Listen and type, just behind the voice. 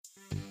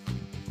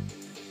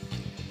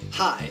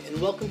Hi, and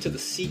welcome to the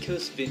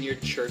Seacoast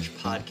Vineyard Church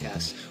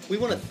podcast. We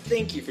want to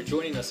thank you for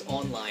joining us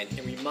online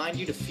and remind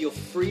you to feel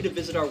free to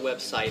visit our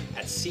website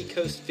at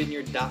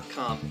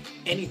seacoastvineyard.com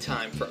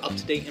anytime for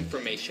up-to-date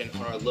information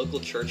on our local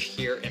church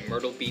here in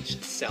Myrtle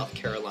Beach, South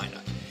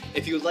Carolina.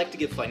 If you would like to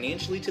give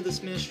financially to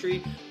this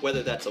ministry,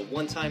 whether that's a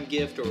one-time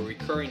gift or a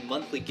recurring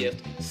monthly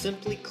gift,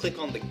 simply click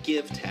on the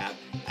Give tab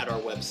at our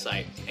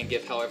website and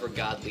give however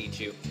God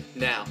leads you.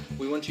 Now,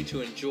 we want you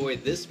to enjoy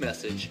this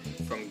message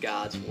from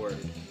God's Word.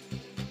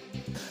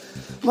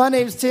 My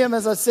name's Tim.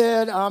 As I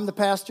said, I'm the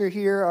pastor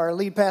here, our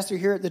lead pastor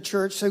here at the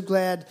church. So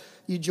glad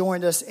you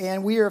joined us.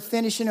 And we are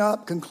finishing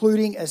up,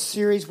 concluding a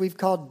series we've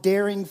called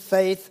Daring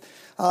Faith.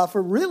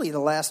 For really the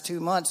last 2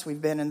 months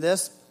we've been in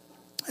this.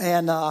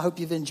 And I hope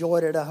you've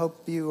enjoyed it. I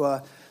hope you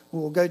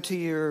will go to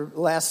your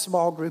last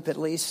small group, at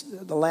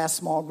least the last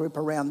small group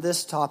around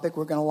this topic.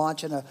 We're going to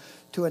launch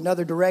to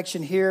another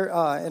direction here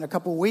in a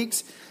couple of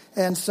weeks.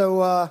 And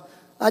so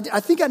I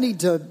think I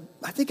need to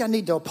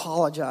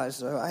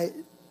apologize. I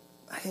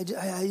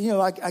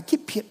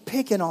keep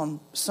picking on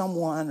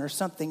someone or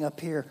something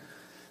up here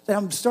that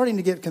I'm starting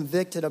to get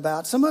convicted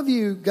about. Some of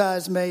you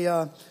guys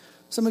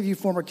some of you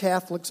former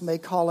Catholics may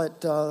call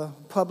it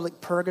public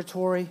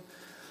purgatory.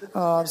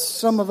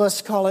 Some of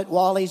us call it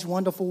Wally's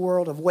Wonderful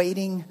World of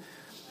Waiting.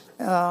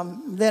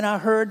 Then I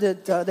heard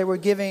that they were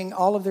giving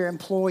all of their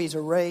employees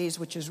a raise,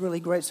 which is really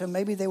great. So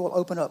maybe they will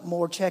open up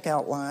more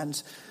checkout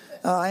lines.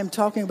 I'm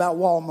talking about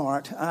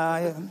Walmart.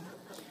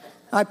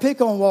 I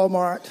pick on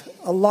Walmart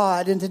a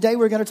lot, and today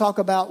we're going to talk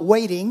about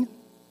waiting,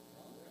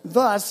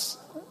 thus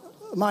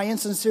my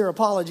insincere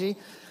apology.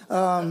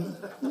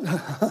 But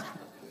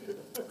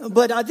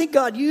I think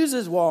God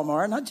uses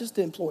Walmart, not just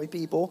to employ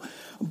people,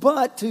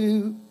 but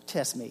to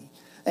test me.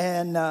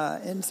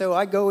 And so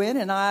I go in,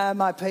 and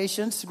my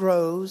patience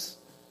grows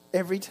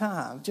every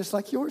time, just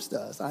like yours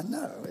does. I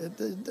know,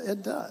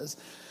 it does.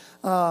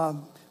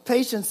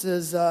 Patience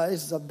is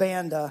a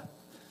band,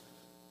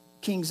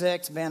 King's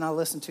X band I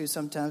listen to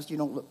sometimes. You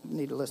don't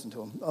need to listen to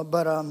them.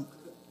 But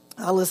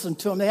I listen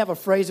to them. They have a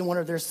phrase in one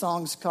of their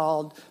songs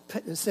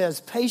it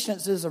says,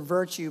 patience is a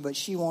virtue, but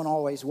she won't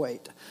always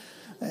wait.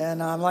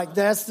 And I'm like,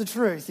 that's the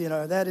truth.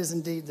 That is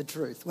indeed the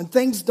truth. When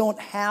things don't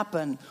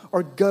happen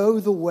or go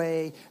the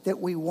way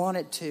that we want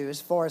it to, as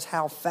far as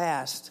how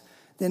fast,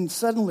 then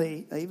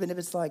suddenly, even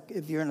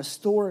if you're in a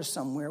store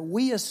somewhere,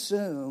 we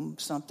assume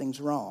something's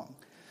wrong.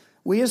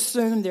 We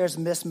assume there's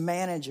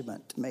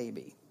mismanagement,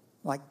 maybe.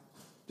 Like,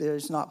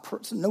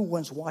 no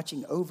one's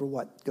watching over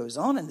what goes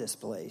on in this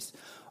place.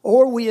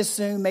 Or we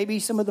assume maybe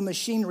some of the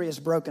machinery is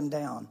broken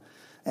down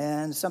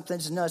and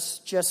something's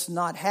just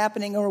not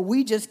happening, or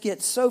we just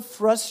get so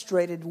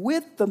frustrated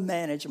with the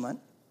management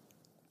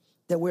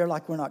that we're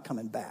not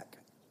coming back.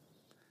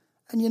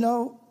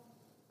 And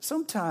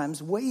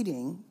sometimes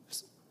waiting,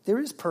 there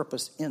is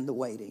purpose in the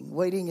waiting.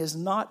 Waiting is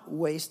not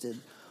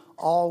wasted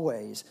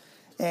always.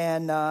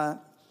 And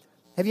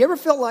have you ever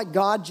felt like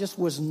God just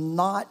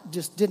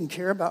didn't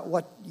care about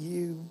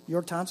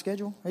your time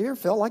schedule? Have you ever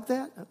felt like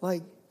that?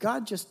 Like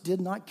God just did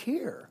not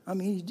care. I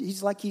mean,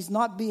 he's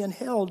not being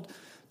held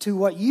to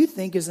what you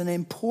think is an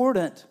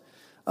important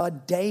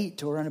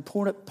date or an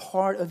important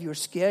part of your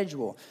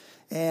schedule.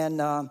 And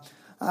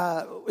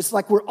it's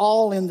like we're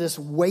all in this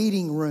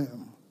waiting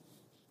room.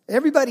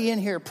 Everybody in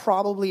here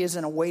probably is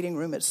in a waiting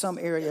room at some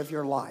area of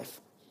your life.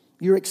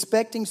 You're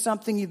expecting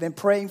something, you've been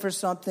praying for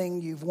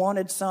something, you've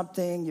wanted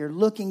something, you're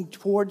looking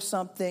towards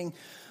something,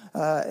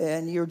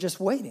 and you're just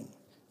waiting.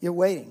 You're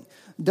waiting.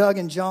 Doug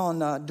and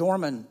John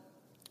Dorman,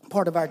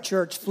 part of our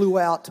church, flew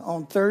out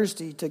on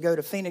Thursday to go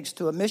to Phoenix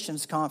to a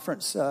missions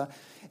conference.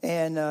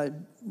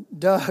 And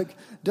Doug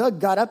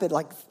got up at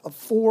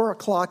 4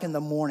 o'clock in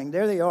the morning.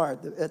 There they are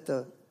at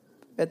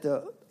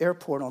the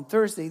airport on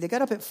Thursday. They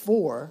got up at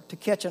 4 to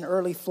catch an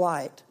early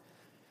flight,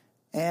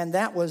 and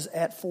that was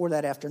at 4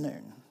 that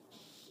afternoon.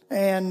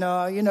 And,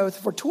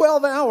 for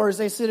 12 hours,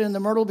 they sit in the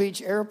Myrtle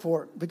Beach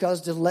airport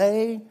because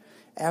delay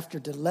after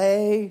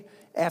delay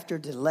after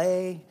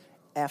delay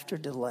after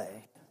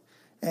delay.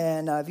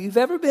 And if you've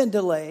ever been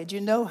delayed,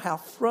 you know how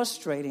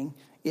frustrating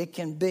it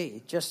can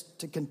be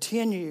just to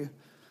continue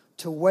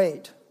to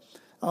wait.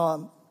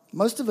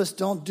 Most of us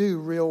don't do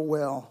real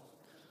well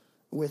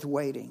with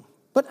waiting.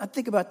 But I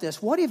think about this.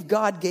 What if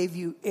God gave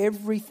you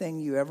everything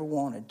you ever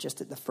wanted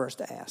just at the first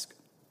ask?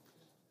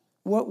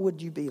 What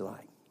would you be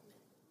like?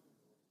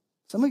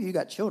 Some of you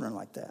got children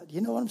like that.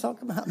 You know what I'm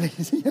talking about?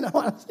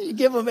 You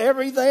give them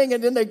everything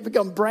and then they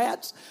become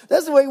brats.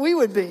 That's the way we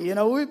would be.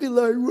 We'd be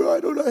like, well,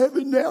 I don't have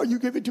it now. You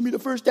gave it to me the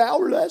first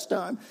hour last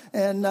time.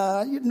 And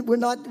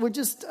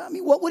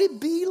what would it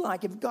be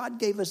like if God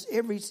gave us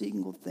every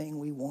single thing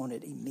we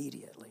wanted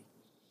immediately?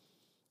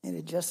 And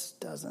it just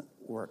doesn't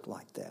work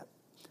like that.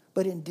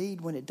 But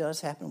indeed, when it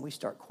does happen, we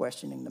start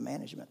questioning the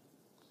management.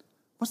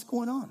 What's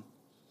going on?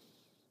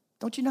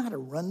 Don't you know how to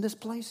run this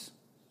place?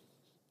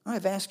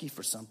 I've asked you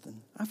for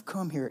something. I've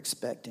come here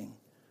expecting,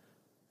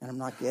 and I'm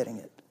not getting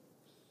it.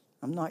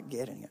 I'm not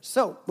getting it.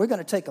 So we're going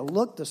to take a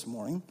look this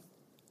morning,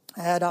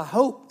 and I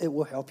hope it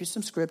will help you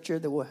some scripture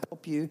that will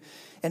help you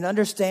in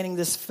understanding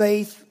this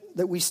faith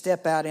that we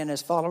step out in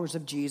as followers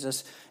of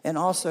Jesus, and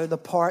also the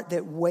part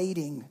that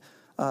waiting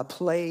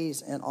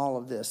plays in all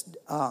of this.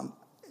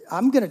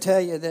 I'm going to tell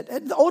you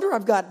that the older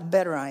I've gotten, the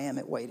better I am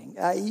at waiting.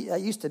 I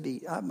used to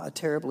be, I'm a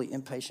terribly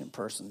impatient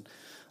person.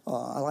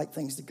 I like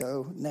things to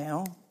go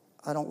now.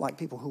 I don't like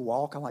people who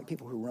walk. I like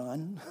people who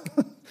run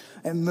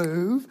and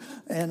move.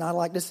 And I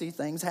like to see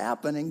things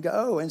happen and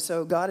go. And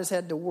so God has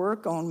had to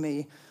work on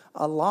me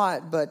a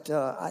lot. But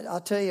I'll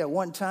tell you,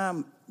 one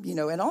time,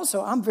 and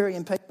also I'm very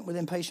impatient with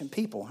impatient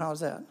people. How's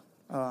that?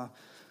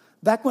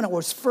 Back when I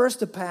was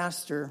first a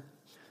pastor,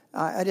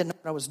 I didn't know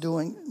what I was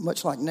doing,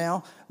 much like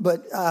now.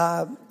 But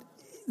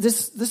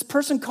this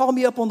person called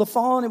me up on the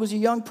phone. It was a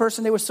young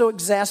person. They were so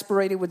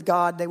exasperated with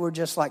God. They were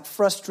just like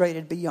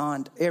frustrated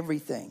beyond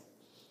everything.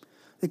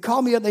 They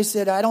called me up. They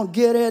said, I don't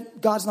get it.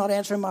 God's not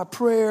answering my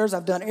prayers.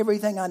 I've done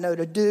everything I know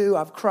to do.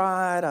 I've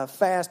cried. I've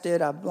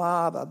fasted. I've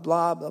blah, blah,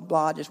 blah, blah,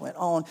 blah. Just went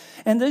on.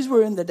 And these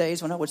were in the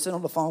days when I would sit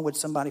on the phone with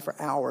somebody for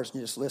hours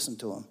and just listen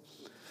to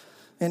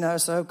them.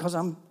 So because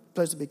I'm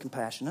supposed to be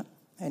compassionate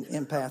and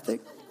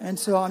empathic. And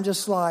so I'm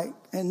just like,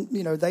 and,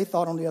 they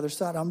thought on the other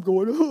side, I'm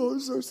going, oh, I'm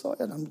so sorry.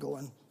 And I'm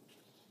going,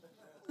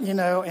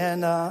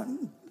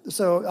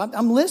 so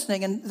I'm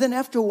listening. And then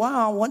after a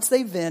while, once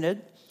they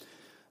vented,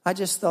 I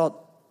just thought,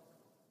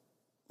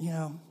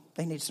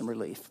 they need some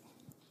relief.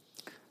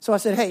 So I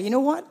said, hey, you know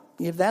what?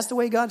 If that's the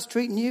way God's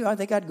treating you, I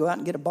think I'd go out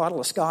and get a bottle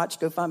of scotch,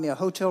 go find me a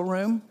hotel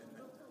room,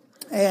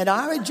 and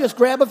I would just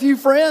grab a few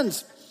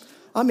friends.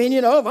 I mean,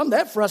 if I'm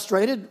that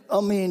frustrated,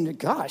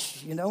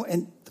 gosh,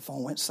 and the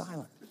phone went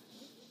silent.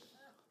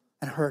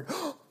 And I heard,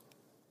 oh,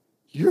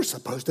 you're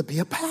supposed to be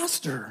a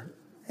pastor.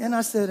 And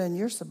I said, and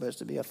you're supposed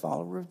to be a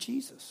follower of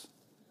Jesus.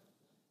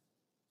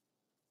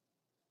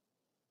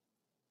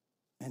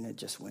 And it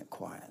just went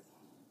quiet.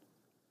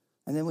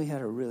 And then we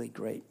had a really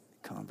great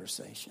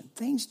conversation.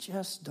 Things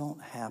just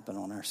don't happen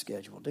on our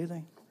schedule, do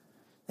they?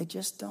 They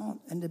just don't.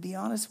 And to be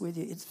honest with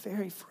you, it's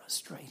very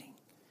frustrating.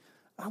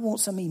 I want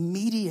some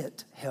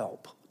immediate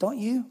help, don't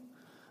you?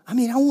 I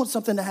want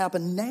something to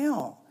happen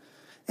now.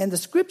 And the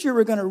scripture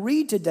we're going to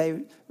read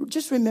today,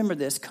 just remember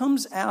this,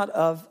 comes out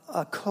of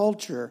a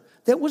culture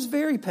that was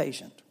very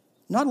patient,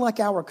 not like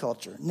our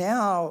culture.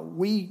 Now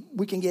we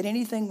can get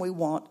anything we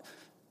want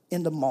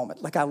in the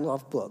moment. Like I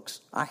love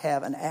books. I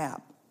have an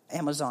app,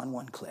 Amazon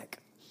One Click.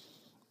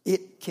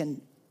 It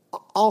can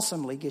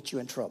awesomely get you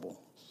in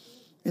trouble.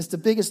 It's the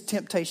biggest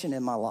temptation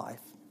in my life,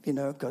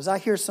 because I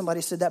hear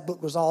somebody said that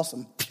book was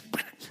awesome,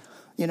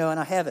 and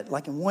I have it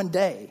like in one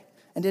day.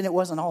 And then it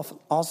wasn't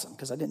awesome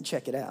because I didn't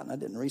check it out and I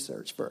didn't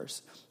research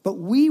first. But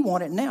we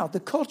want it now. The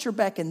culture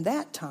back in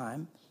that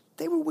time,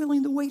 they were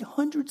willing to wait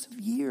hundreds of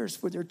years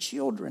for their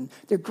children,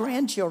 their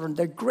grandchildren,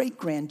 their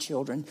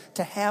great-grandchildren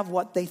to have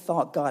what they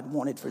thought God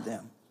wanted for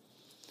them.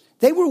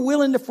 They were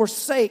willing to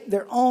forsake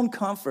their own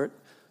comfort,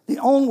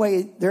 their own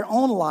way, their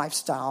own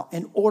lifestyle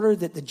in order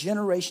that the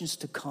generations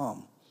to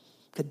come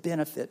could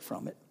benefit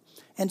from it.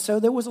 And so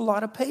there was a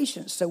lot of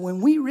patience. So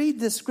when we read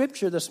this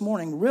scripture this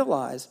morning,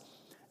 realize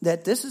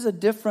that this is a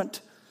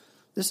different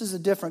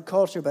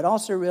culture, but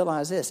also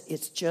realize this,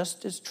 it's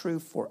just as true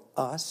for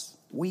us.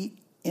 We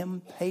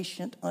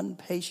impatient,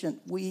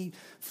 impatient, we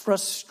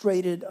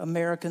frustrated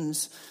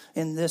Americans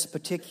in this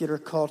particular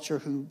culture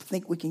who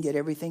think we can get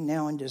everything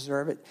now and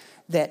deserve it,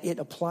 that it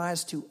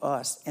applies to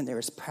us. And there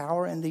is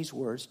power in these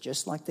words,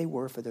 just like they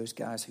were for those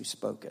guys who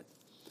spoke it.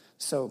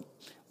 So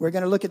we're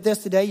going to look at this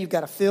today. You've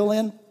got to fill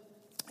in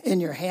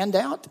your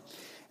handout.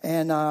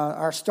 And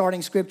our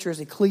starting scripture is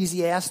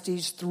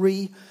Ecclesiastes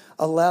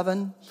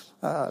 3:11.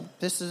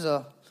 This is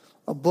a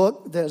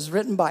book that is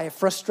written by a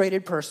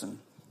frustrated person.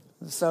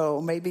 So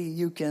maybe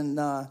you can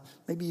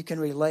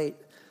relate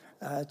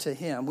to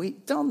him. We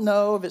don't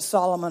know if it's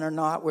Solomon or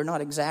not. We're not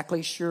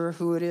exactly sure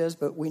who it is,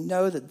 but we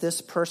know that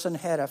this person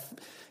had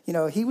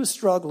he was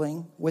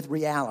struggling with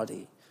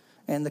reality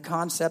and the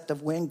concept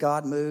of when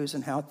God moves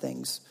and how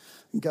things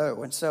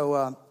go. And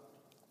so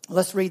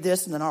let's read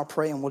this, and then I'll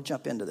pray, and we'll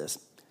jump into this.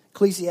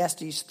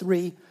 Ecclesiastes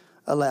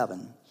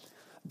 3:11.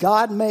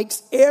 God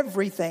makes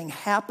everything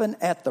happen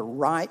at the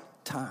right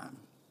time.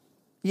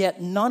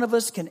 Yet none of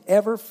us can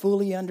ever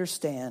fully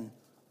understand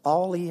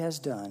all he has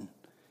done.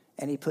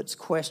 And he puts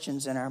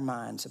questions in our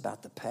minds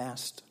about the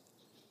past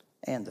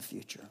and the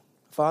future.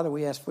 Father,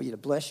 we ask for you to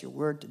bless your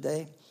word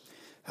today.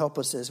 Help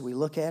us as we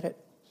look at it.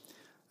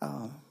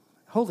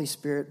 Holy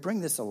Spirit,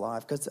 bring this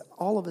alive, because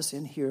all of us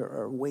in here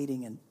are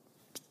waiting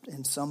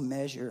in some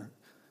measure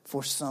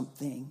for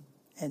something.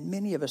 And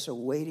many of us are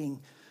waiting.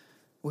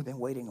 We've been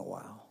waiting a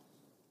while.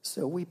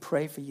 So we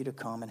pray for you to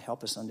come and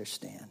help us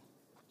understand.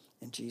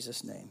 In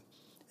Jesus' name,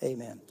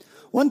 amen.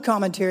 One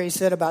commentary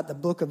said about the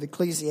book of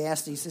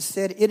Ecclesiastes, it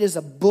said it is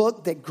a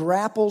book that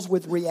grapples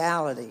with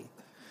reality.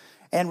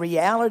 And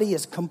reality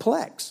is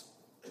complex.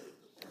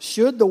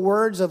 Should the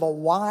words of a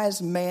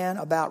wise man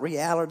about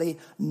reality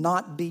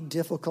not be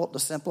difficult to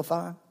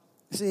simplify?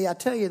 See, I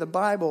tell you, the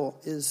Bible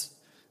is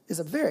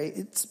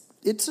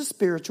it's a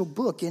spiritual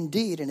book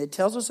indeed, and it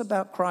tells us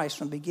about Christ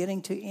from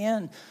beginning to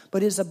end,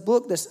 but it's a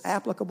book that's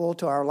applicable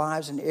to our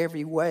lives in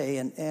every way.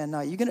 And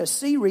you're going to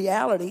see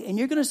reality, and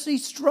you're going to see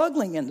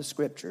struggling in the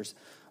Scriptures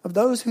of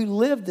those who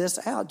live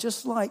this out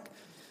just like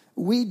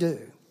we do.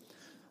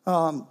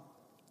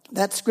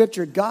 That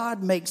Scripture,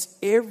 God makes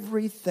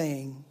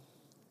everything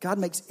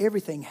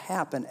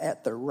happen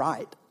at the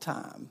right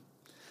time.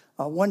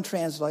 One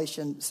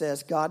translation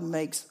says, God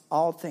makes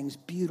all things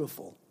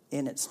beautiful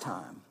in its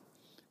time.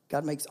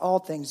 God makes all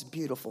things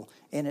beautiful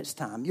in its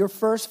time. Your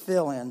first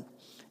fill-in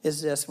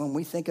is this: when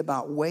we think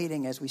about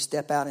waiting as we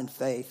step out in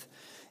faith,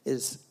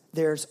 is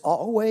there's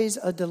always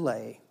a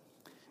delay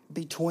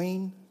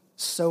between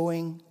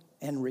sowing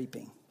and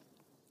reaping.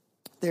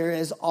 There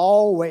is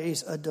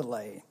always a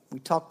delay. We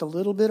talked a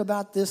little bit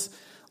about this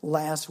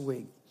last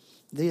week.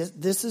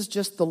 This is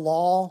just the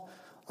law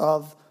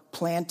of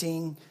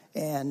planting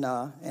and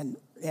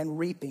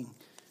reaping.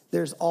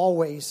 There's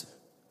always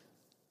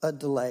a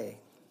delay.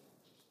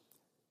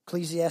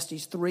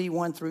 Ecclesiastes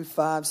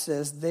 3:1-5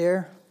 says,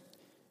 there's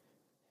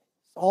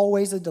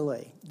always a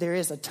delay. There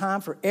is a time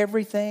for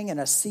everything and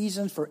a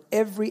season for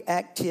every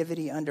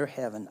activity under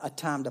heaven. A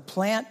time to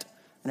plant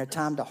and a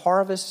time to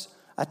harvest,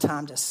 a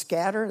time to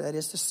scatter, that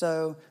is to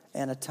sow,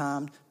 and a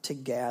time to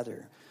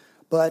gather.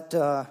 But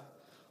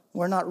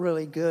we're not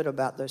really good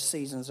about those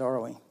seasons, are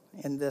we,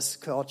 in this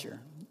culture?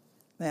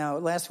 Now,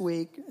 last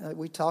week,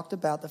 we talked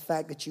about the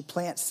fact that you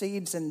plant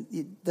seeds and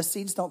the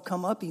seeds don't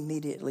come up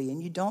immediately, and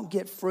you don't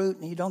get fruit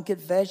and you don't get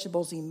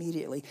vegetables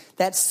immediately.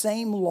 That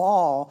same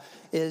law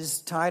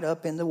is tied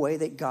up in the way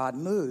that God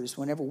moves.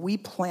 Whenever we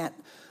plant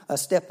a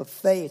step of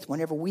faith,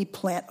 whenever we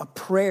plant a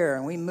prayer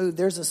and we move,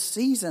 there's a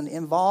season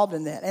involved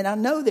in that. And I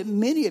know that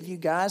many of you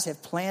guys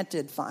have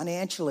planted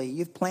financially.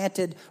 You've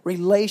planted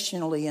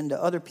relationally into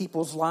other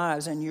people's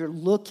lives, and you're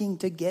looking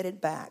to get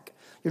it back.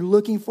 You're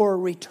looking for a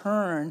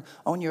return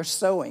on your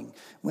sowing.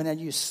 When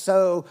you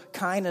sow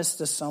kindness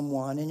to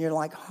someone and you're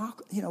like,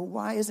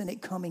 why isn't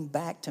it coming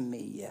back to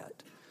me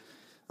yet?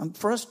 I'm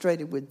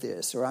frustrated with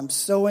this, or I'm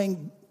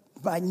sowing.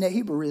 My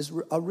neighbor is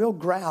a real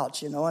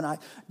grouch, and I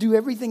do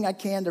everything I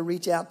can to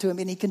reach out to him,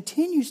 and he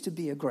continues to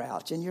be a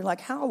grouch. And you're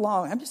like, how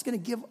long? I'm just going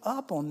to give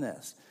up on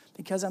this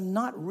because I'm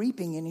not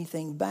reaping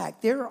anything back.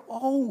 There are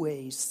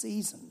always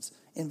seasons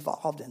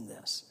involved in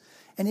this.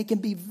 And it can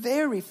be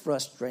very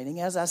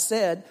frustrating, as I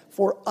said,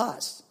 for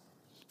us.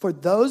 For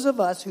those of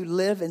us who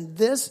live in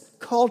this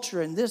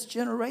culture, in this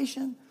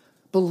generation,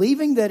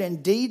 believing that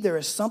indeed there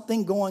is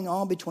something going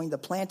on between the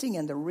planting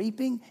and the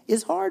reaping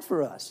is hard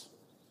for us.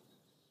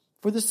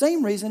 For the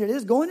same reason it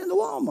is going into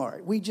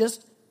Walmart. We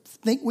just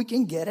think we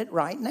can get it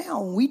right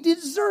now. We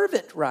deserve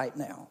it right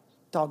now.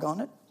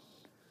 Doggone it.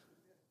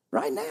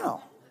 Right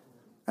now.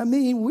 I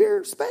mean,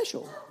 we're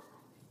special.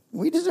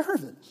 We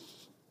deserve it.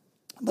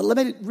 But let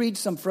me read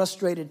some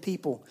frustrated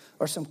people,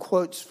 or some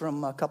quotes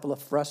from a couple of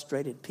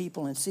frustrated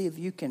people, and see if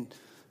you can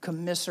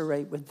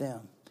commiserate with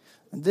them.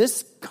 And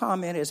this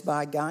comment is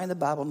by a guy in the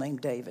Bible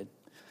named David.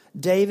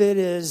 David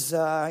is,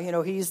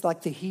 he's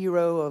like the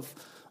hero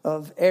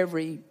of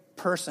every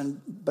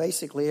person,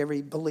 basically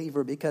every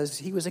believer, because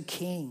he was a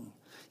king.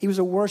 He was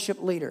a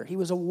worship leader. He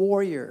was a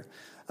warrior.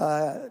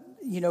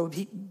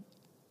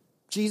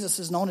 Jesus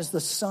is known as the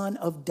son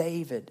of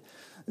David.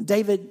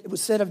 It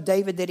was said of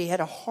David that he had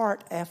a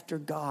heart after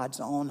God's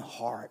own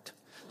heart.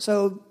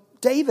 So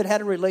David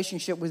had a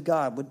relationship with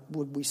God.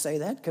 Would we say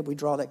that? Could we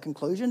draw that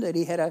conclusion that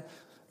he had a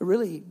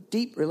really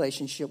deep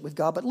relationship with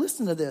God? But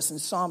listen to this in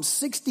Psalm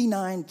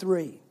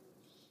 69:3.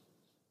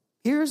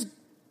 Here's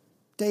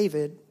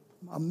David,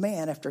 a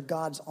man after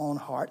God's own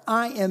heart.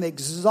 I am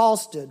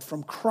exhausted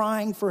from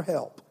crying for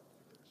help.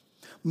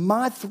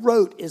 My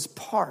throat is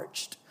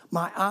parched.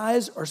 My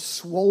eyes are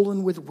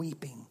swollen with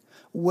weeping,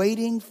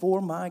 waiting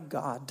for my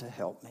God to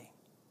help me.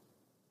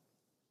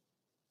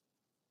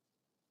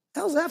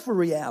 How's that for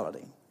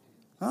reality?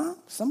 Huh?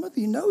 Some of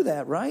you know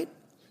that, right?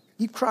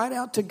 You cried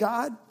out to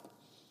God.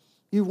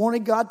 You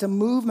wanted God to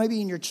move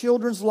maybe in your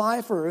children's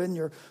life or in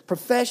your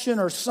profession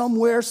or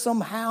somewhere,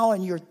 somehow,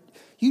 and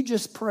you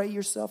just pray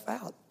yourself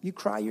out. You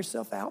cry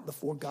yourself out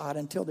before God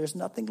until there's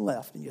nothing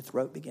left and your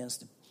throat begins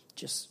to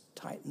just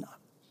tighten up.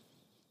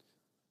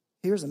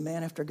 Here's a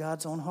man after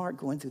God's own heart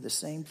going through the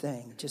same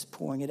thing, just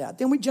pouring it out.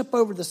 Then we jump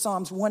over to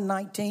Psalms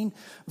 119,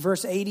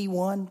 verse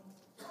 81.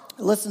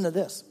 Listen to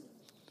this.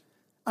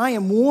 I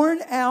am worn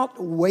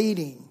out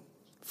waiting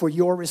for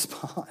your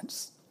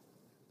response,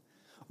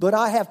 but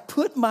I have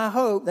put my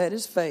hope, that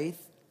is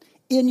faith,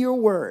 in your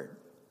word.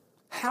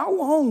 How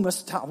long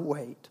must I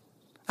wait?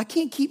 I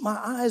can't keep my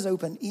eyes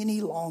open any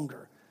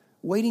longer,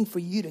 waiting for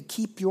you to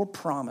keep your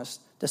promise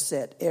to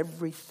set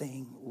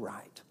everything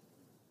right.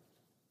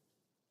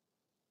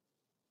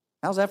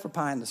 How's that for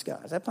pie in the sky?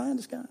 Is that pie in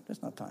the sky?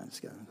 That's not pie in the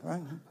sky,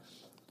 right?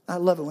 I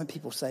love it when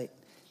people say,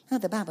 no,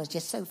 the Bible is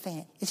just so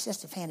it's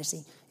just a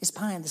fantasy. It's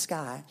pie in the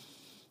sky.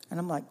 And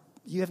I'm like,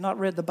 you have not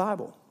read the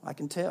Bible. I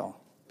can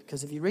tell.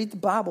 Because if you read the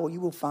Bible,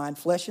 you will find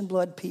flesh and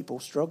blood people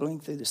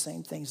struggling through the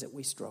same things that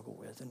we struggle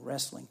with and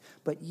wrestling,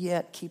 but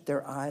yet keep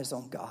their eyes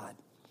on God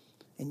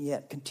and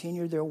yet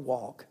continue their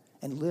walk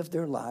and lived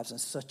their lives in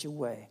such a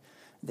way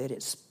that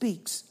it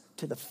speaks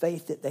to the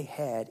faith that they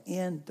had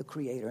in the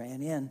Creator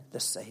and in the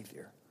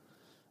Savior.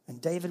 And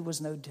David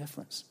was no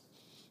different.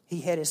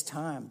 He had his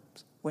times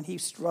when he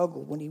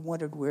struggled, when he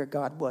wondered where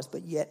God was,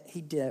 but yet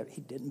he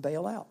didn't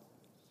bail out.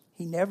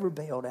 He never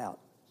bailed out.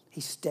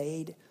 He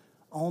stayed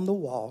on the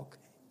walk,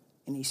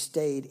 and he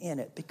stayed in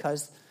it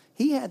because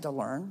he had to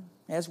learn,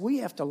 as we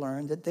have to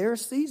learn, that there are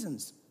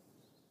seasons,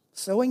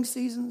 sowing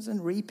seasons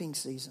and reaping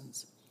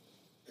seasons.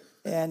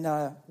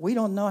 And we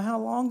don't know how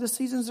long the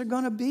seasons are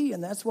going to be,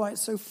 and that's why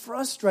it's so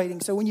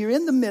frustrating. So when you're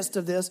in the midst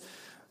of this,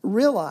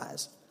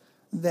 realize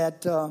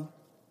that,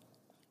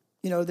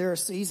 there are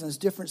seasons,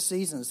 different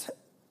seasons. It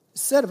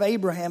said of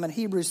Abraham in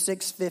Hebrews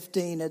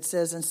 6:15, it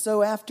says, and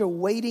so after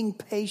waiting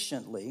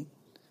patiently,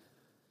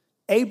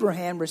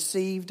 Abraham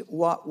received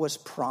what was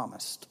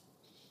promised.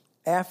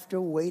 After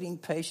waiting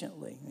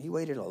patiently. He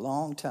waited a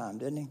long time,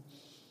 didn't he?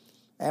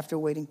 After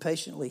waiting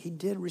patiently, he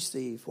did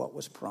receive what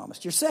was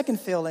promised. Your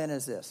second fill-in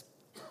is this.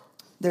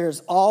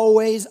 There's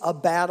always a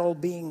battle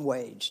being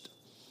waged.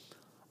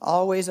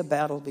 Always a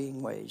battle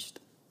being waged.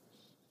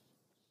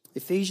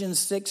 Ephesians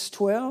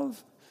 6:12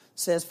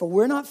 says, for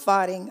we're not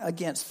fighting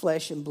against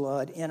flesh and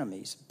blood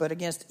enemies, but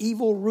against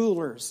evil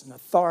rulers and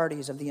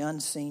authorities of the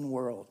unseen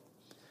world,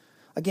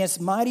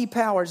 against mighty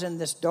powers in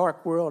this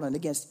dark world, and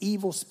against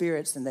evil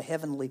spirits in the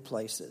heavenly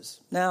places.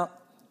 Now,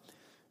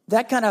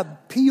 that kind of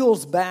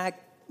peels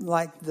back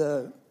like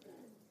the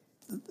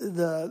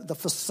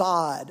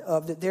facade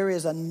of that there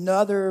is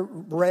another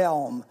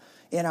realm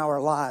in our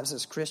lives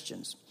as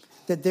Christians.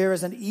 That there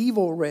is an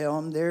evil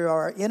realm. There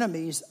are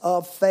enemies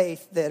of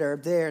faith that are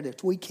there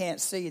that we can't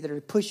see, that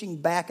are pushing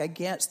back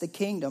against the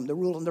kingdom, the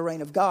rule and the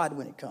reign of God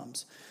when it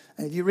comes.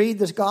 And if you read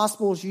the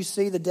Gospels, you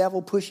see the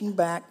devil pushing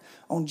back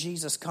on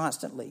Jesus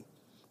constantly,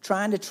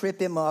 trying to trip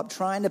him up,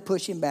 trying to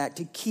push him back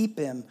to keep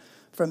him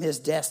from his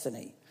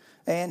destiny.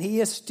 And he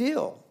is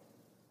still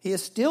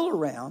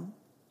around.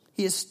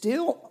 He is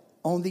still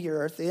on the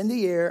earth, in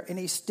the air, and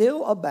he's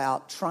still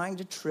about trying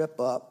to trip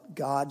up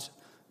God's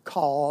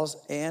cause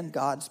and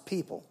God's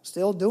people.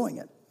 Still doing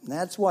it. And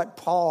that's what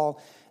Paul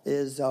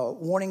is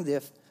warning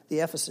the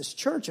Ephesus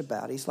church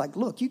about. He's like,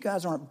 look, you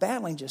guys aren't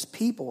battling just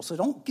people, so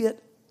don't get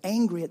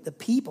angry at the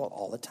people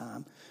all the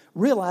time.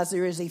 Realize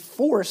there is a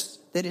force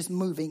that is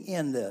moving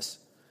in this.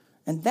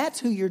 And that's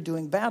who you're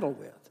doing battle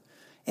with.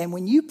 And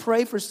when you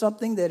pray for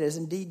something that is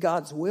indeed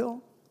God's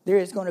will, there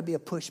is going to be a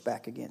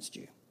pushback against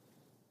you.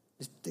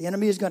 The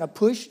enemy is going to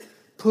push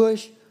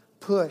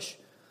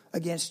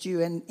against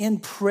you. And in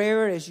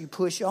prayer, as you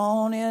push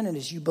on in and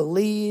as you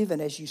believe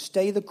and as you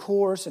stay the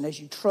course and as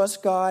you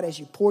trust God, as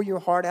you pour your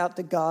heart out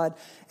to God,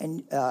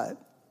 and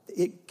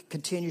it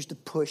continues to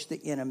push the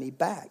enemy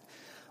back.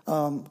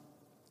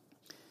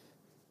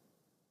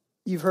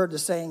 You've heard the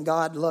saying,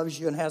 God loves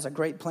you and has a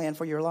great plan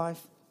for your life.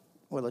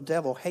 Well, the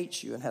devil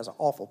hates you and has an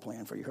awful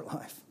plan for your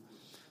life.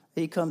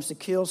 He comes to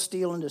kill,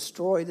 steal, and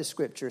destroy, the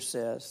Scripture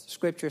says.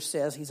 Scripture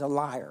says he's a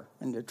liar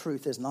and the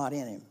truth is not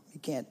in him. He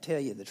can't tell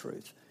you the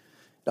truth.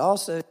 It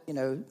also,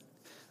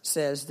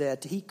 says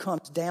that he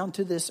comes down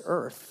to this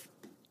earth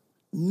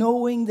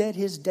knowing that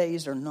his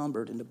days are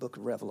numbered in the book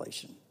of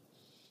Revelation.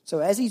 So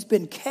as he's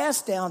been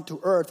cast down to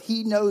earth,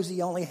 he knows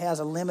he only has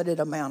a limited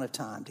amount of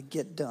time to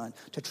get done,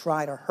 to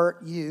try to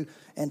hurt you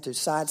and to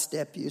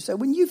sidestep you. So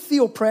when you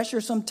feel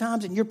pressure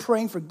sometimes and you're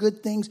praying for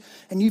good things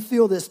and you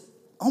feel this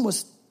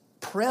almost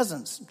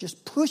presence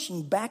just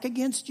pushing back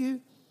against you,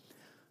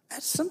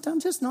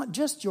 sometimes it's not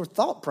just your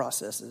thought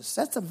processes.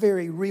 That's a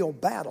very real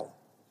battle.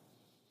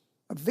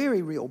 A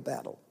very real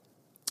battle.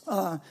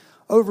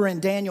 Over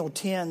in Daniel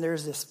 10,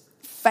 there's this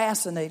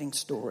fascinating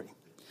story.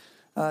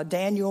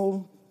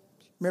 Daniel,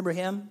 remember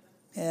him?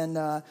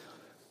 And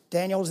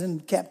Daniel's in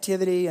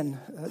captivity, and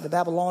the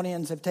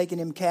Babylonians have taken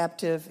him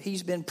captive.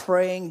 He's been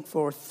praying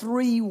for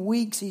 3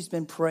 weeks. He's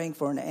been praying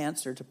for an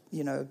answer to,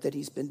 that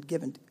he's been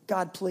given.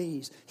 God,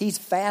 please. He's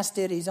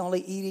fasted. He's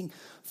only eating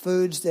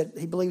foods that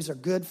he believes are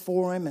good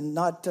for him and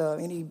not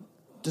any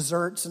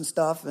desserts and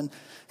stuff. And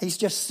he's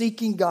just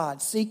seeking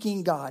God,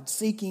 seeking God,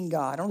 seeking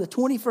God. On the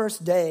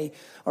 21st day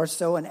or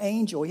so,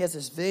 he has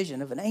this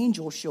vision of an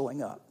angel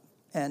showing up.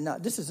 And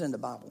this is in the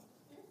Bible.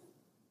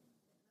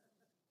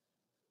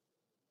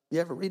 You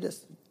ever read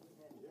this?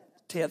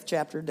 10th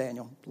chapter of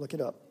Daniel. Look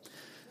it up.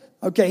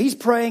 Okay, he's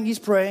praying,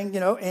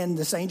 and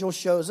this angel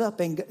shows up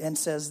and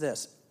says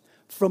this.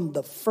 From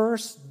the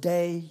first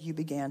day you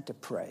began to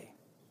pray,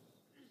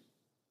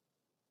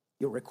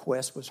 your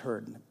request was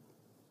heard.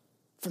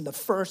 From the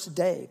first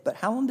day. But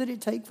how long did it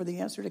take for the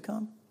answer to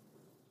come?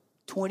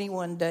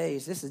 21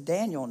 days. This is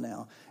Daniel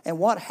now. And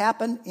what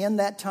happened in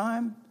that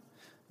time?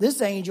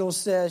 This angel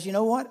says, you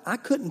know what? I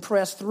couldn't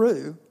press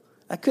through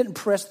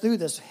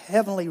this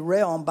heavenly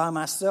realm by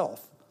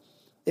myself.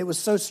 It was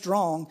so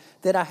strong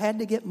that I had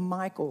to get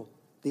Michael,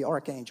 the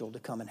archangel, to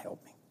come and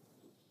help me.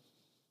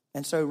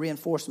 And so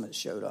reinforcements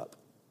showed up.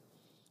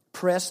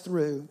 Pressed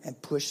through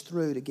and pushed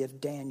through to give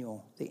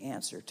Daniel the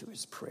answer to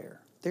his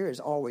prayer. There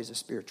is always a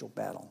spiritual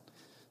battle,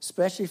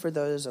 especially for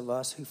those of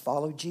us who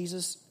follow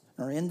Jesus and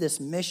or in this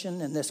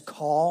mission and this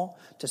call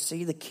to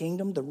see the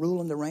kingdom, the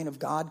rule and the reign of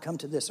God come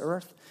to this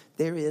earth,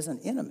 there is an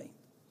enemy.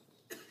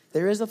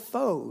 There is a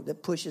foe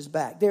that pushes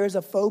back. There is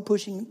a foe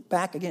pushing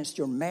back against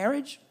your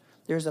marriage.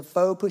 There is a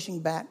foe pushing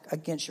back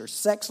against your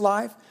sex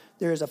life.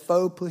 There is a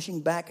foe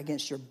pushing back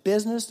against your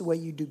business, the way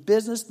you do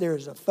business. There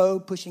is a foe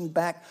pushing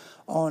back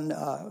on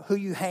who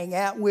you hang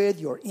out with,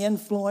 your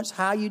influence,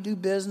 how you do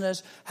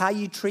business, how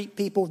you treat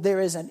people. There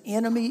is an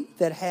enemy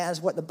that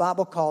has what the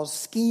Bible calls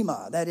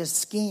schema, that is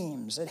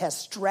schemes. It has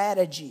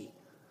strategy.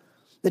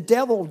 The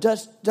devil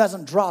just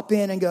doesn't drop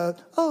in and go,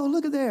 oh,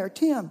 look at there,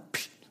 Tim,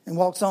 and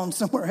walks on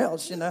somewhere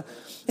else, you know.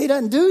 He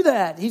doesn't do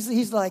that.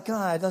 He's like,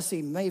 let's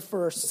see, May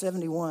 1st,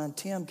 71,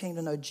 Tim came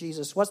to know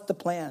Jesus. What's the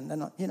plan?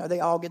 And, you know, they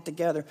all get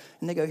together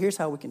and they go, here's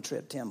how we can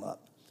trip Tim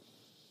up.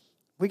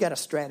 We got a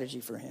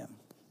strategy for him.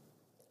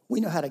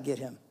 We know how to get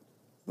him.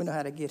 We know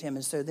how to get him.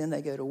 And so then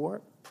they go to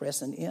work,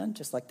 pressing in,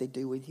 just like they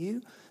do with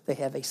you. They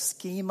have a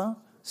schema,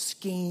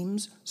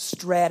 schemes,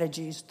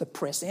 strategies to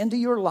press into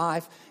your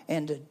life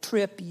and to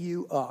trip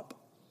you up,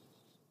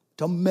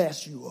 to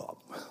mess you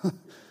up.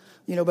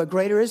 You know, but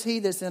greater is he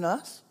that's in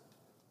us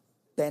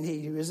than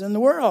he who is in the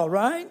world,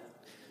 right?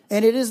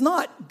 And it is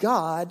not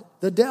God,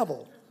 the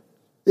devil.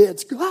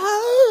 It's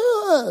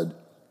God,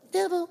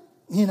 devil.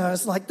 You know,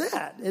 it's like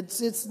that.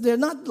 They're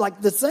not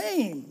like the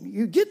same.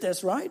 You get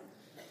this, right?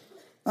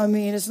 I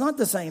mean, it's not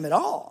the same at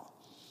all.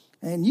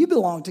 And you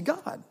belong to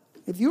God.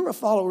 If you're a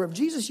follower of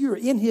Jesus, you're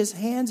in his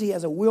hands. He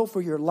has a will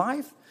for your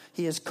life.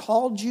 He has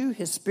called you.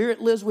 His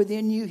Spirit lives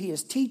within you. He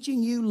is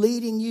teaching you,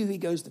 leading you. He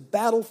goes to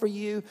battle for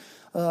you.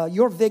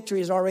 Your victory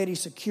is already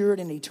secured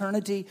in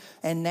eternity.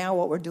 And now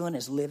what we're doing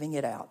is living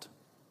it out.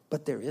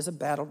 But there is a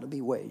battle to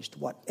be waged.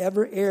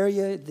 Whatever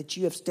area that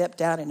you have stepped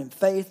out in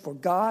faith for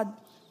God,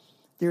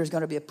 there is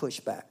going to be a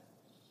pushback.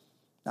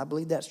 I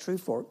believe that's true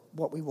for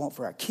what we want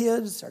for our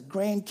kids, our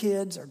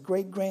grandkids, our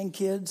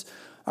great-grandkids,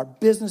 our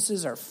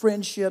businesses, our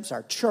friendships,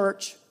 our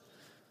church.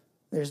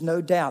 There's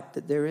no doubt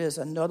that there is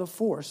another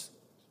force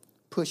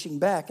pushing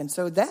back. And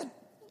so that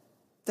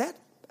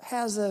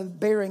has a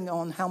bearing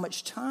on how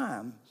much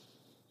time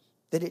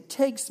that it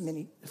takes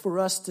for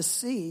us to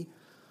see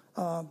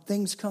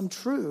things come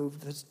true,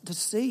 to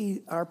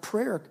see our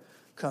prayer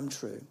come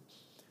true.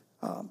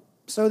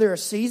 So there are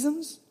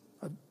seasons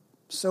of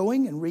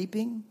sowing and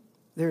reaping.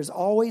 There's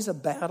always a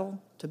battle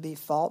to be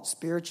fought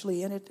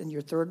spiritually in it. And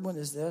your third one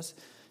is this.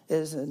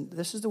 And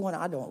this is the one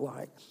I don't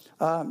like.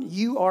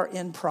 You are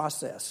in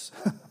process.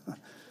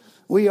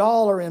 We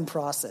all are in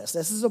process.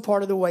 This is a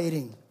part of the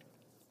waiting.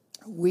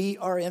 We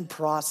are in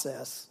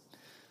process.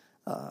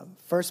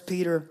 1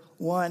 Peter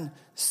 1,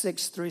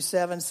 6 through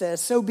 7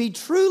 says, so be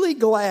truly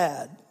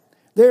glad.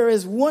 There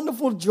is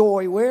wonderful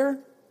joy where?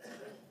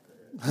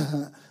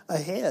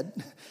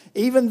 Ahead.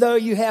 Even though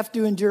you have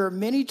to endure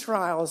many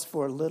trials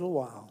for a little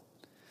while.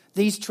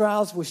 These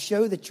trials will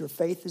show that your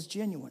faith is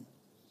genuine.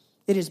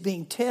 It is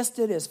being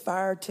tested as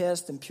fire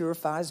tests and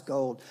purifies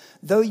gold,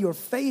 though your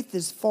faith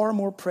is far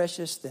more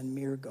precious than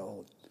mere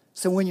gold.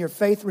 So when your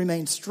faith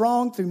remains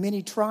strong through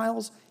many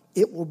trials,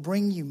 it will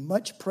bring you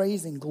much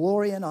praise and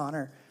glory and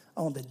honor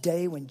on the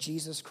day when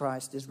Jesus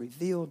Christ is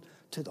revealed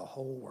to the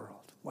whole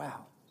world.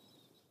 Wow.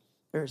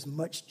 There's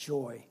much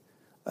joy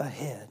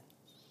ahead.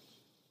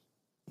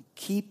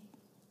 Keep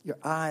your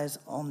eyes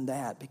on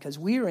that because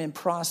we are in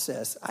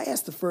process. I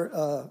asked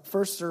the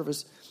first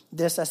service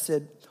this. I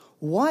said,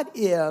 what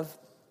if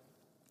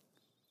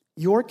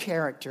your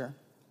character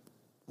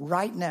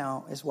right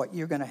now is what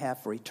you're going to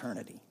have for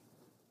eternity?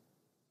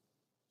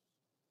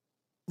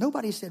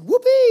 Nobody said,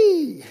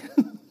 whoopee.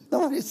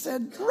 Nobody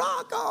said,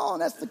 rock on.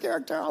 That's the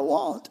character I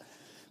want.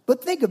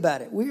 But think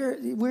about it.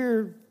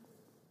 We're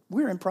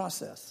in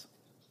process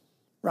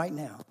right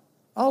now.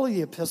 All of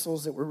the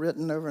epistles that were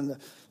written over in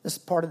this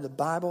part of the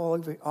Bible,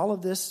 all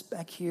of this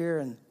back here,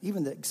 and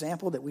even the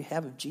example that we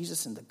have of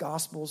Jesus in the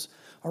Gospels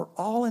are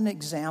all an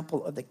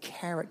example of the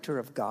character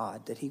of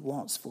God that he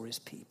wants for his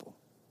people.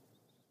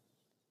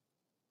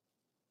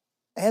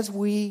 As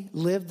we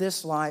live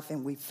this life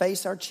and we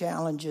face our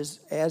challenges,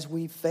 as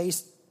we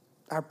face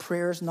our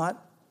prayers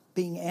not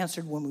being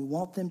answered when we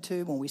want them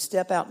to, when we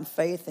step out in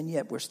faith and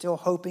yet we're still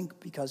hoping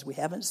because we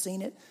haven't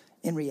seen it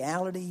in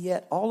reality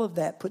yet, all of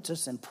that puts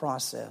us in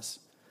process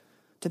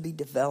to be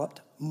developed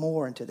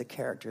more into the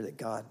character that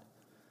God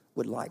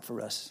would like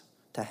for us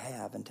to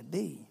have and to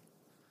be.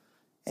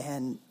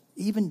 And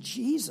even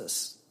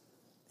Jesus,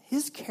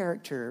 his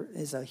character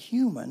as a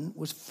human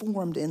was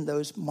formed in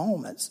those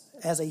moments.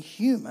 As a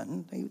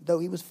human, though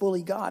he was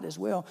fully God as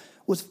well,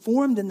 was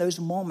formed in those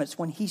moments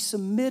when he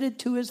submitted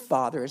to his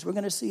Father, as we're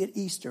going to see at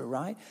Easter,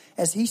 right?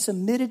 As he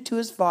submitted to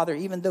his Father,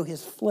 even though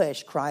his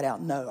flesh cried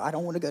out, no, I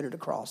don't want to go to the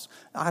cross.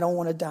 I don't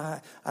want to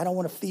die. I don't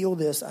want to feel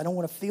this. I don't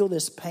want to feel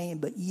this pain.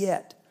 But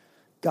yet,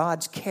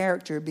 God's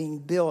character being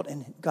built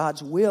and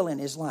God's will in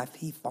his life,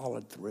 he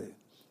followed through.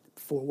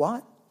 For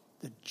what?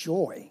 The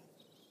joy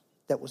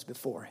that was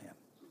before him.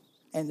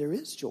 And there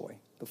is joy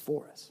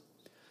before us.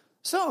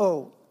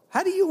 So,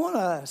 how do you want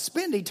to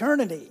spend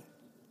eternity?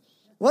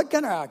 What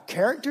kind of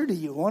character do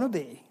you want to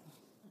be?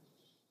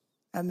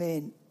 I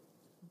mean,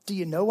 Do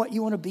you know what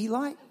you want to be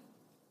like?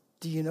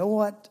 Do you know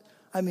what?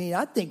 I mean,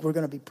 I think we're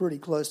going to be pretty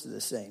close to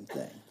the same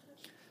thing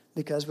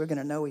because we're going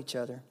to know each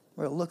other.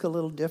 We're going to look a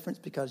little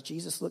different because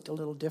Jesus looked a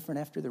little different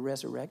after the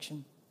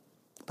resurrection,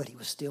 but he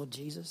was still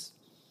Jesus.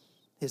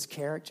 His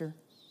character,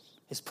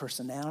 his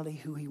personality,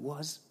 who he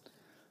was.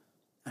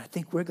 I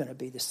think we're going to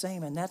be the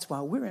same, and that's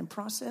why we're in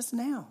process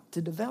now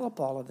to develop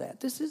all of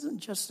that. This isn't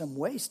just some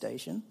way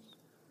station.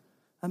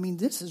 I mean,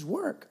 this is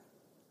work.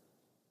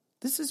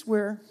 This is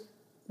where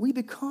we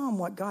become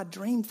what God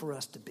dreamed for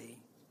us to be.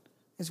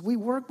 As we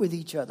work with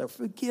each other,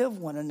 forgive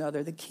one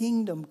another, the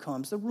kingdom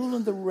comes, the rule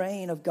and the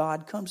reign of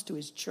God comes to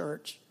his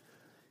church,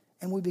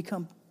 and we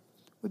become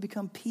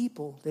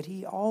people that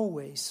he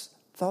always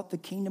thought the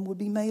kingdom would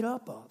be made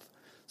up of.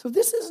 So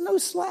this is no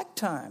slack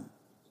time.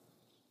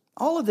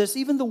 All of this,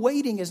 even the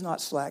waiting is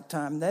not slack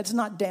time. That's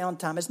not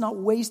downtime. It's not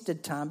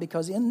wasted time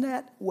because in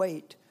that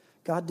wait,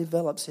 God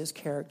develops his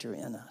character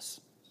in us.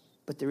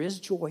 But there is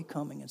joy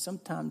coming. And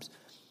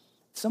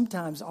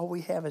sometimes all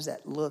we have is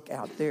that look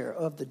out there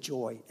of the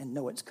joy and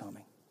know it's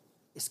coming.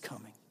 It's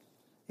coming.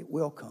 It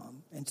will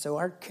come. And so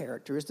our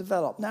character is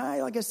developed.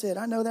 Now, like I said,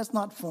 I know that's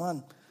not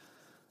fun.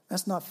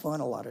 That's not fun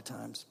a lot of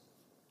times.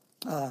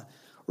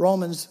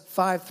 Romans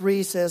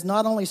 5:3 says,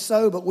 not only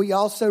so, but we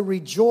also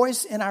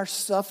rejoice in our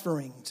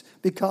sufferings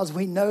because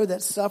we know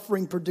that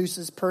suffering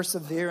produces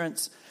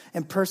perseverance,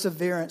 and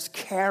perseverance,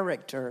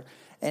 character,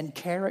 and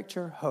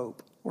character,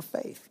 hope, or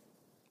faith.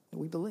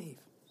 We believe.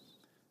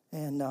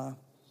 And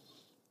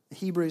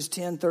Hebrews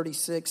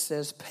 10:36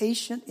 says,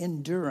 patient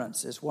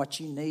endurance is what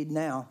you need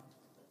now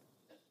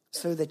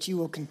so that you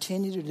will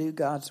continue to do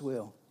God's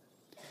will.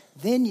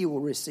 Then you will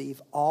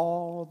receive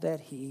all that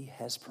he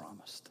has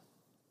promised.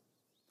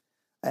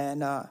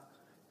 And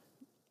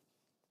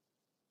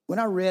when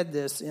I read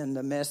this in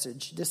the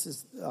Message, this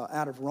is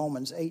out of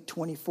Romans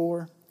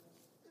 8:24.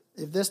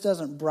 If this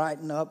doesn't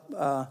brighten up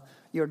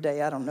your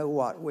day, I don't know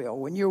what will.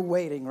 When you're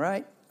waiting,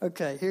 right?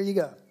 Okay, here you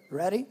go.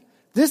 Ready?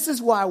 This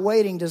is why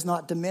waiting does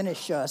not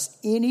diminish us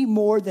any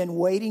more than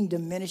waiting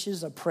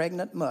diminishes a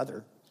pregnant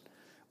mother.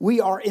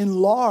 We are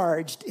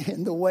enlarged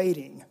in the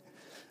waiting.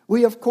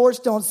 We, of course,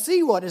 don't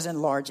see what is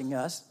enlarging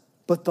us,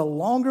 but the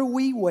longer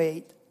we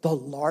wait, the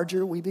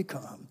larger we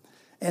become,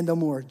 and the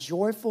more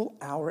joyful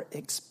our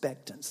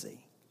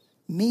expectancy.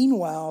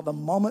 Meanwhile, the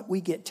moment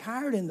we get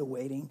tired in the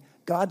waiting,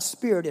 God's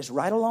Spirit is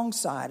right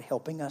alongside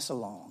helping us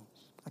along,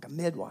 like a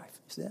midwife,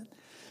 see that?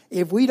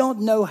 If we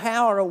don't know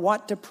how or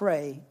what to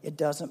pray, it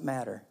doesn't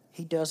matter.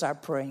 He does our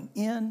praying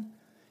in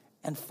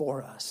and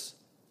for us,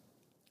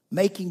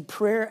 making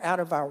prayer out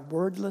of our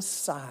wordless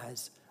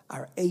sighs,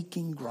 our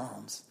aching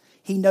groans.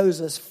 He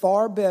knows us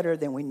far better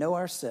than we know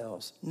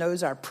ourselves,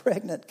 knows our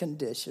pregnant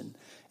condition,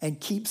 and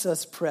keeps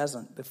us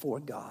present before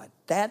God.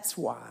 That's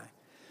why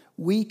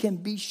we can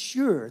be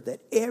sure that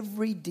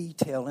every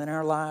detail in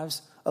our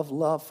lives of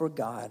love for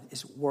God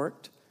is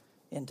worked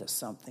into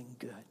something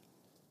good.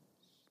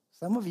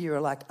 Some of you are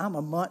like, I'm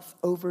a month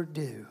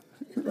overdue,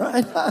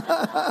 right?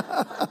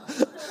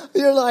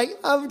 You're like,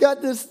 I've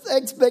got this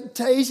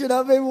expectation.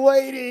 I've been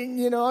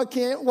waiting. I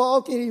can't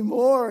walk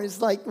anymore. It's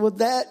like, well,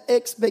 that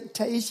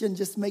expectation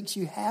just makes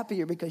you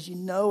happier because you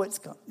know it's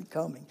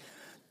coming.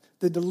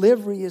 The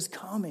delivery is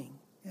coming.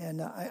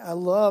 And I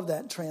love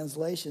that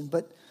translation.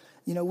 But,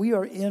 we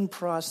are in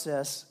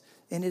process.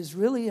 And it's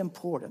really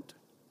important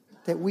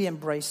that we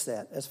embrace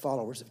that as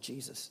followers of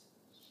Jesus.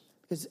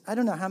 Because I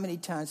don't know how many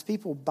times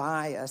people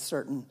buy a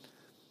certain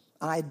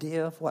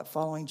idea of what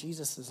following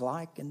Jesus is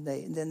like, and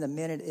then the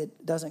minute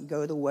it doesn't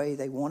go the way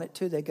they want it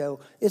to, they go,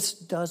 it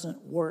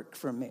doesn't work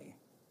for me.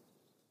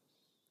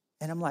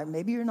 And I'm like,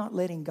 maybe you're not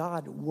letting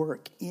God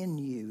work in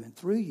you and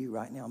through you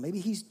right now. Maybe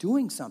he's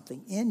doing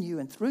something in you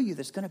and through you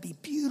that's going to be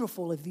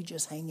beautiful if you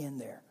just hang in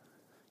there.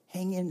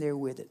 Hang in there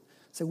with it.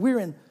 So we're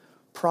in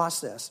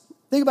process.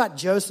 Think about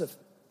Joseph.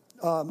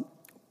 Talking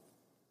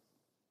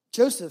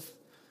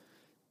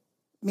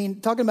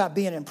about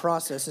being in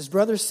process. His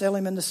brothers sell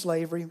him into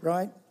slavery,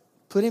 right?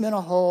 Put him in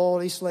a hole.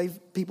 These slave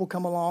people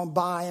come along,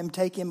 buy him,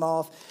 take him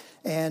off.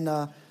 And,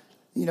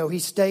 he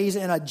stays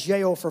in a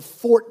jail for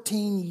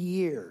 14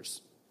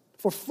 years.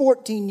 For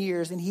 14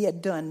 years, and he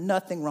had done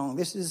nothing wrong.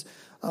 This is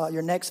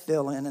your next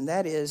fill-in, and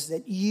that is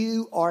that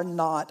you are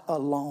not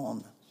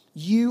alone.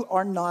 You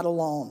are not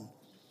alone.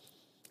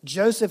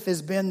 Joseph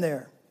has been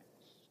there.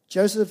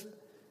 Joseph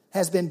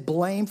has been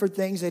blamed for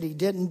things that he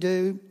didn't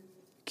do.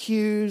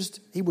 Accused.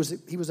 He was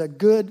a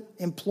good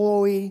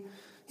employee.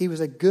 He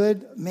was a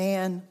good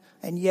man,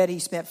 and yet he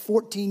spent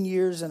 14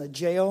 years in a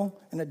jail,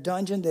 in a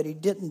dungeon that he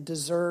didn't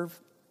deserve.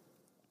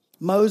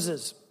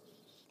 Moses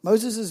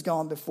has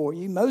gone before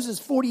you. Moses,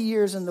 40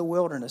 years in the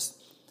wilderness,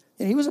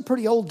 and he was a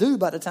pretty old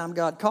dude by the time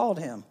God called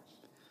him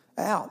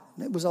out.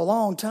 It was a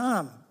long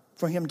time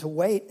for him to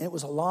wait, and it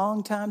was a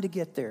long time to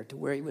get there to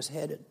where he was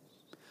headed.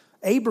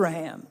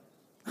 Abraham,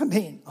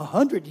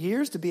 100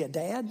 years to be a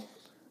dad.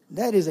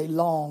 That is a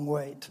long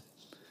wait.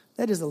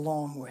 That is a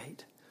long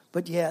wait.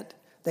 But yet,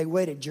 they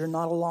waited. You're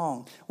not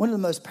alone. One of the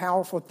most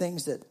powerful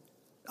things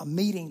a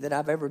meeting that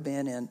I've ever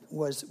been in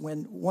was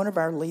when one of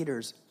our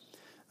leaders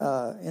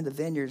in the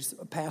vineyards,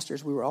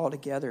 pastors, we were all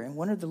together, and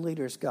one of the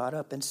leaders got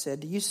up and said,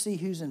 "Do you see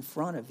who's in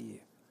front of you?"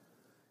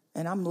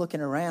 And I'm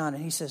looking around,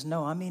 and he says,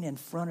 "No, I mean in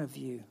front of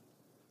you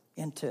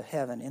into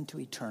heaven, into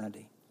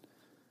eternity."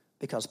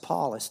 Because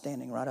Paul is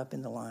standing right up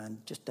in the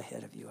line just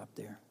ahead of you up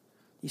there.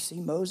 You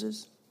see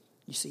Moses?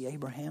 You see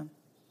Abraham?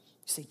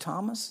 You see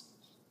Thomas?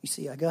 You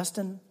see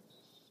Augustine?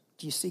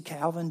 Do you see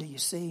Calvin? Do you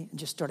see? And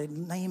just started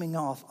naming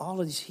off all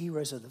of these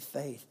heroes of the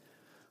faith.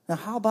 Now,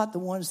 how about the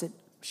ones that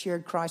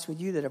shared Christ with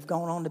you that have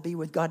gone on to be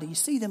with God? Do you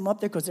see them up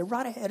there? Because they're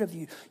right ahead of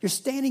you. You're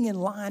standing in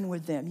line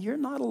with them. You're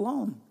not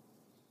alone.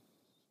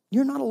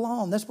 You're not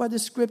alone. That's why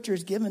this scripture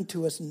is given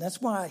to us. And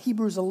that's why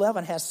Hebrews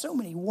 11 has so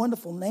many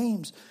wonderful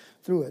names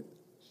through it.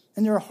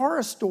 And there are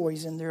horror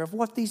stories in there of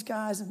what these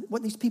guys and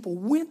what these people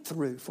went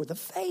through for the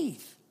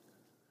faith.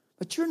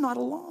 But you're not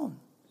alone.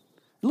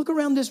 Look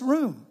around this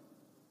room.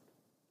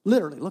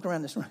 Literally, look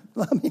around this room.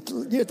 I mean,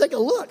 take a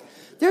look.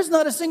 There's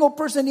not a single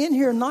person in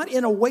here not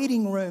in a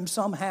waiting room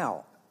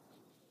somehow.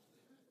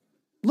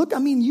 Look, I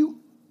mean,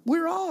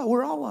 we're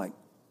all like,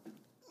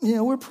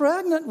 we're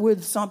pregnant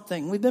with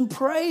something. We've been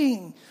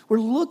praying. We're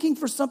looking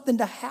for something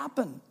to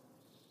happen.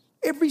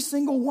 Every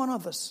single one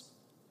of us.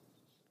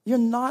 You're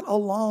not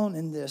alone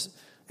in this.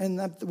 And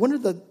one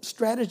of the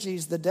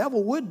strategies the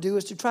devil would do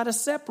is to try to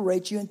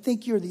separate you and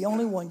think you're the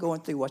only one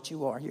going through what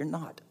you are. You're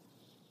not.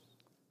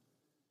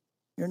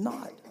 You're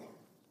not.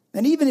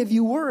 And even if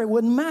you were, it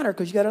wouldn't matter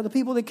because you got other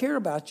people that care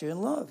about you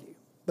and love you.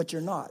 But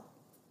you're not.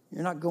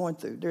 You're not going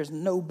through. There's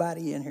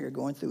nobody in here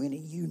going through any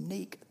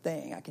unique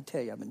thing. I can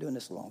tell you, I've been doing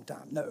this a long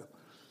time. No.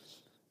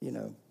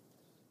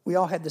 We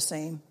all had the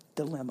same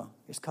dilemma.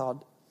 It's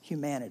called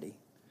humanity.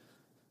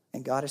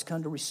 And God has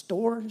come to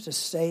restore, to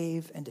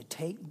save, and to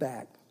take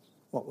back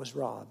what was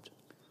robbed.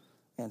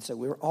 And so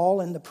we're all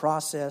in the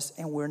process,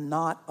 and we're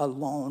not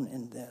alone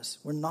in this.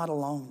 We're not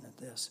alone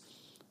in this.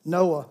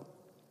 Noah,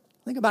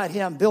 think about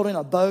him building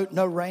a boat,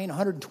 no rain,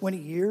 120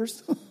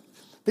 years.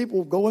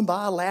 People going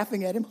by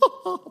laughing at him.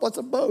 What's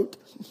a boat?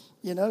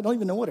 Don't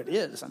even know what it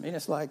is. I mean,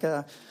 it's like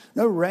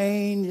no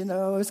rain,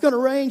 it's going to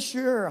rain,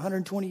 sure,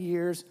 120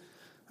 years.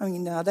 I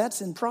mean, now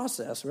that's in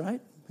process,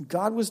 right?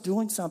 God was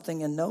doing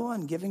something in Noah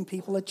and giving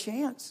people a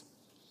chance.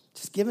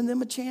 Just giving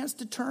them a chance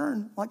to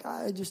turn. Like,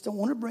 I just don't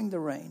want to bring the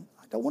rain.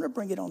 I don't want to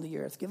bring it on the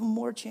earth. Give them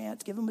more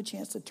chance. Give them a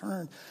chance to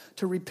turn,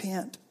 to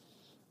repent.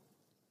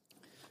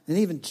 And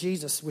even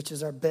Jesus, which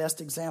is our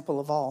best example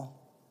of all.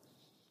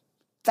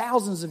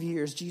 Thousands of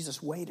years,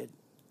 Jesus waited,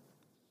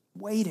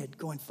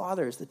 going,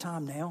 "Father, is the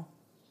time now?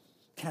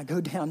 Can I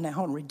go down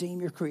now and redeem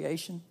your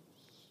creation?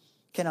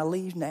 Can I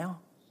leave now?"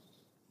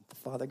 The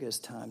Father goes,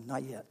 "Time,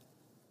 not yet.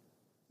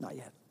 Not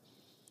yet."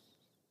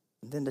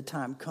 And then the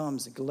time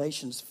comes.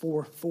 Galatians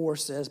 4:4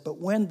 says, "But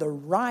when the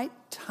right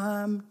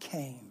time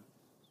came,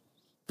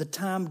 the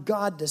time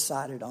God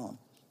decided on,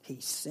 he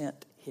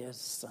sent his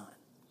son."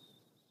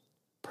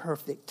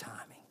 Perfect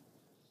timing.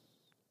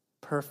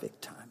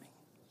 Perfect timing.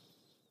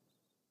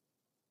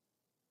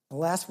 The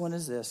last one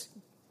is this,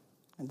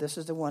 and this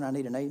is the one I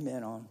need an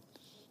amen on.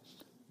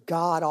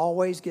 God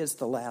always gets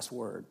the last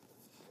word.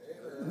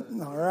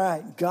 Amen. All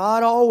right.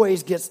 God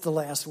always gets the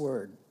last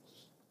word.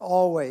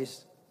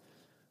 Always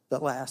the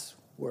last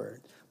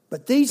word.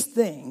 "But these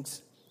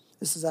things,"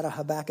 this is out of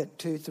Habakkuk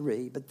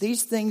 2:3, "but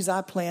these things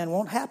I plan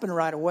won't happen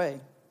right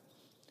away.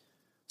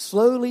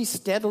 Slowly,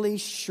 steadily,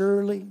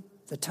 surely,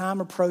 the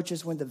time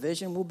approaches when the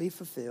vision will be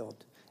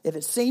fulfilled. If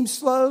it seems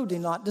slow, do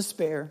not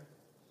despair.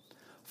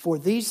 For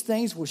these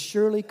things will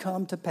surely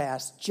come to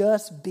pass.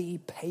 Just be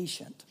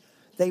patient.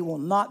 They will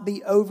not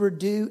be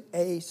overdue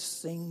a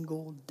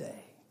single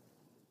day."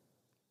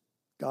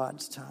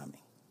 God's timing.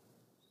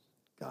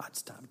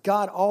 God's time.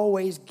 God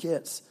always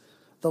gets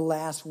the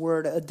last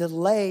word. A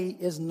delay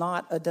is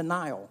not a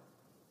denial.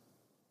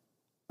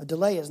 A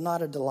delay is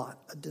not a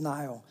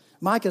denial.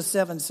 Micah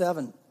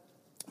 7:7,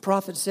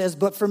 prophet says,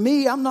 "But for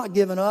me, I'm not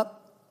giving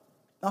up."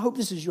 I hope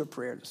this is your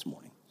prayer this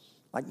morning,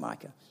 like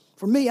Micah.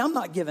 "For me, I'm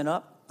not giving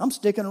up. I'm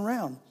sticking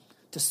around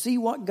to see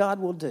what God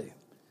will do.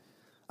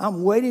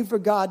 I'm waiting for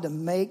God to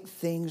make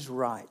things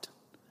right.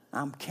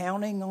 I'm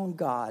counting on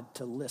God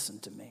to listen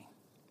to me."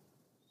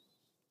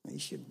 You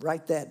should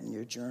write that in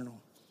your journal.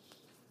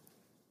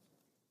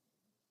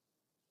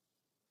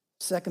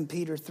 2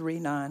 Peter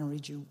 3:9,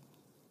 read you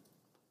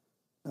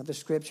another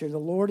scripture. "The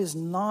Lord is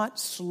not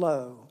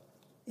slow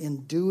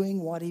in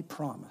doing what he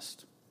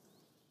promised,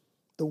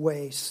 the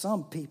way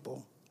some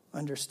people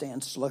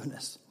understand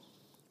slowness.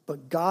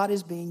 But God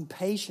is being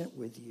patient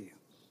with you.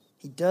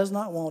 He does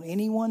not want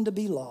anyone to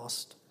be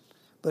lost,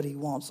 but he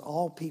wants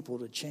all people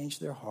to change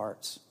their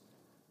hearts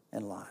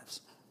and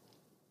lives."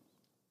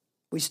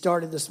 We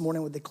started this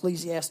morning with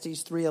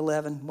Ecclesiastes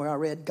 3:11, where I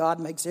read, "God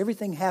makes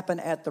everything happen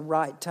at the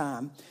right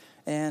time."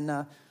 And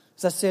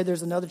as I said,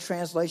 there's another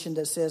translation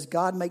that says,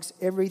 "God makes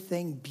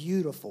everything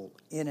beautiful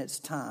in its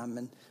time."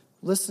 And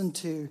listen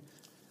to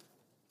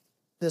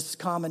this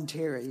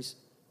commentaries,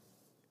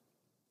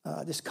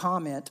 this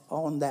comment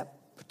on that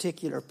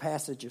particular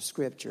passage of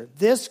Scripture.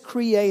 "This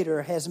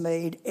Creator has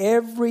made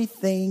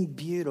everything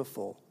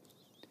beautiful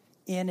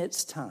in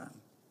its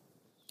time.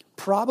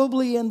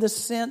 probably in the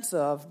sense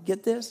of,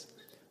 get this,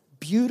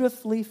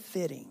 beautifully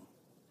fitting.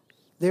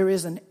 There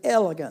is an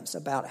elegance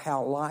about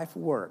how life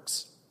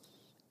works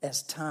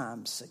as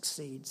time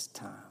succeeds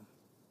time.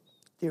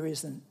 There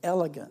is an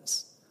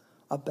elegance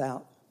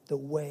about the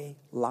way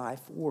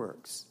life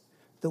works,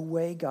 the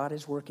way God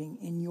is working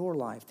in your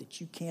life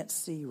that you can't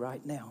see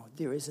right now.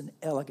 There is an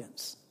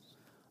elegance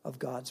of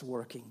God's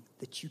working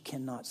that you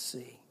cannot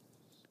see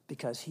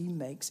because he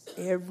makes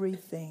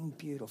everything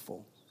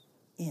beautiful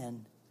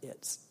in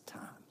its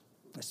time.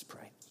 Let's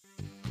pray.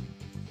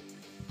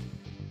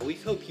 We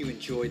hope you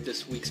enjoyed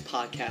this week's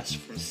podcast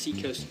from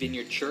Seacoast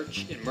Vineyard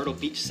Church in Myrtle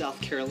Beach,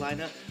 South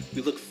Carolina.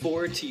 We look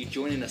forward to you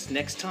joining us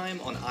next time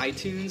on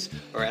iTunes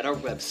or at our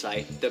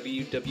website,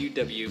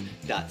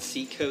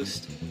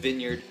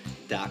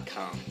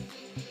 www.seacoastvineyard.com.